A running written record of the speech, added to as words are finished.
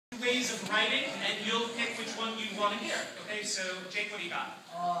ways of writing, and you'll pick which one you want to hear. Okay, so Jake, what do you got?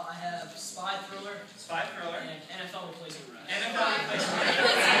 I have spy thriller. Spy thriller. And NFL replacement rest. NFL replacement ref.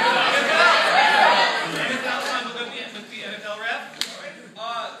 NFL time, we'll go with the NFL ref.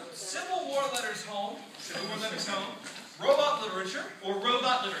 Civil War letters home. Civil War letters home. Robot literature. Or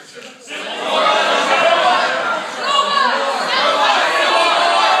robot literature.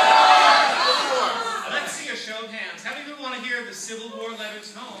 Let's see a show of hands. How many people want to hear the Civil War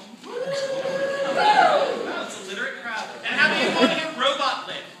letters home? Wow, it's a literate crowd. And how many want to hear robot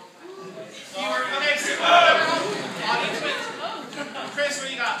lit? Okay, so audience wins. Chris, what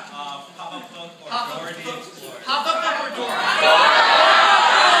do you got? Pop-up book or Dora the Explorer. Pop-up book or Dora?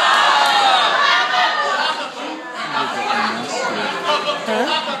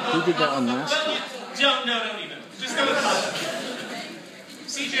 Who did that on last Well, don't even. Just go with pop-up.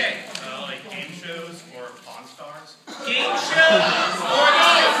 CJ. Like game shows or Pawn Stars? Game shows or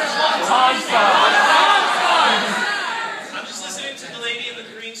Pawn Stars. I'm just listening to the lady in the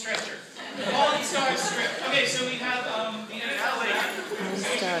green stretcher. Pawn Stars script. Okay, so we have the NFL lady.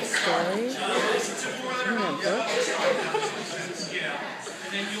 Star Story. Yeah.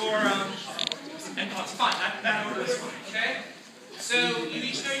 And then your and it's fine. That order is fine. Okay. So you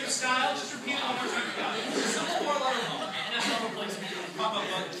each know your style. Just repeat it one more time. Civil War letter home. NFL replacement rest. Pop-up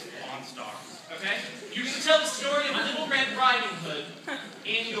book. Pawn Stars. Okay. You're going to tell the story of Little Red Riding Hood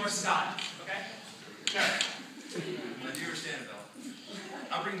in your style. Okay. Sure. My dear Sanibel,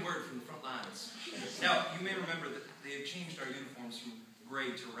 I'll bring word from the front lines. Now, you may remember that they have changed our uniforms from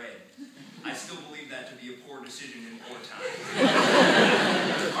gray to red. I still believe that to be a poor decision in wartime.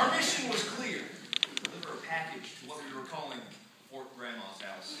 Our mission was clear. Deliver a package to what we were calling Fort Grandma's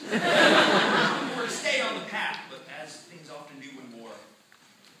house. We were to stay on the path, but as things often do in war,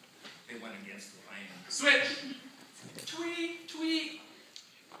 they went against the plan. Switch. Tweet, tweet.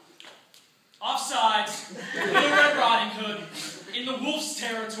 Offsides. Little Red Riding Hood. In the Wolves'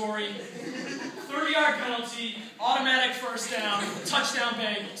 territory. 30-yard penalty. Automatic first down. Touchdown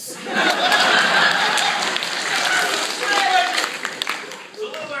Bengals. So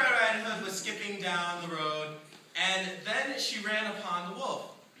Little Red Riding Hood was skipping down the road, and then she ran upon the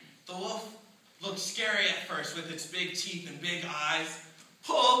wolf. The wolf looked scary at first with its big teeth and big eyes.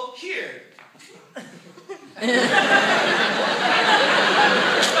 Pull here.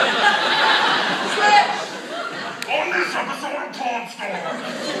 On this episode of Pawn Stars!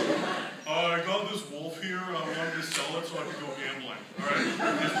 I got this wolf here. I wanted to sell it so I could go gambling.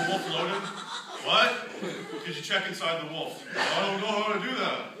 Alright? Is the wolf loaded? What? Did you check inside the wolf? I don't know how to do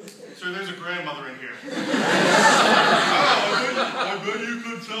that. Sir, there's a grandmother in here. I bet you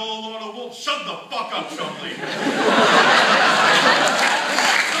could sell a lot of wolves. Shut the fuck up, Chumley.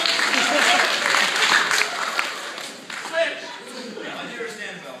 My dearest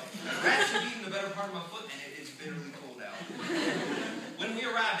Annabelle, rats have eaten the better part of my foot, and it is bitterly cold out. When we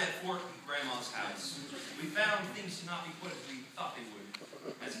arrived at Fort Grandma's house, we found things to not be put as we thought they would,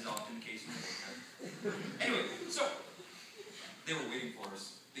 as is often the case in wartime. Anyway, so they were waiting for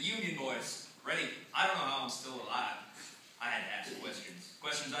us. The Union boys, ready. I don't know how I'm still alive. I had to ask questions.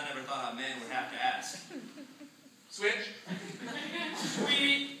 Questions I never thought a man would have to ask. Switch.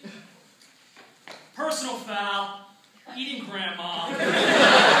 Tweet. Personal foul. Eating grandma.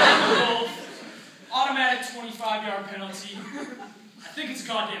 Wolf. Automatic 25-yard penalty. I think it's a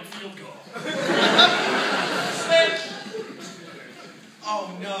goddamn field goal. Switch.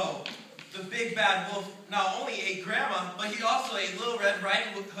 Oh no. The big bad wolf not only ate grandma, but he also ate Little Red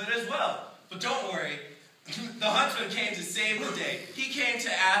Riding Hood as well. But don't worry. The huntsman came to save the day. He came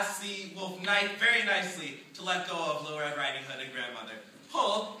to ask the wolf very nicely to let go of Little Red Riding Hood and grandmother.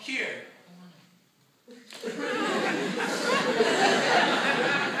 Pull here.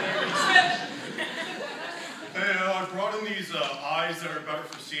 Hey, I brought in these eyes that are better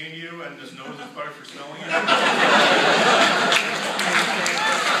for seeing you, and this nose is better for smelling you.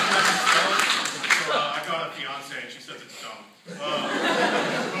 So I got a fiance, and she says it's dumb.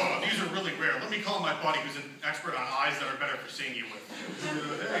 These are really rare. Let me call my buddy, who's an expert on eyes that are better for seeing you with.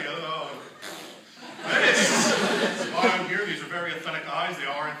 Hey, while I'm here, these are very authentic eyes. They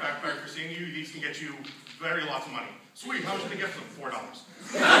are, in fact, better for seeing you. These can get you very lots of money. Sweet, how much did they get for them?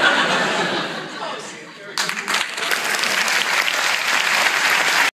 $4.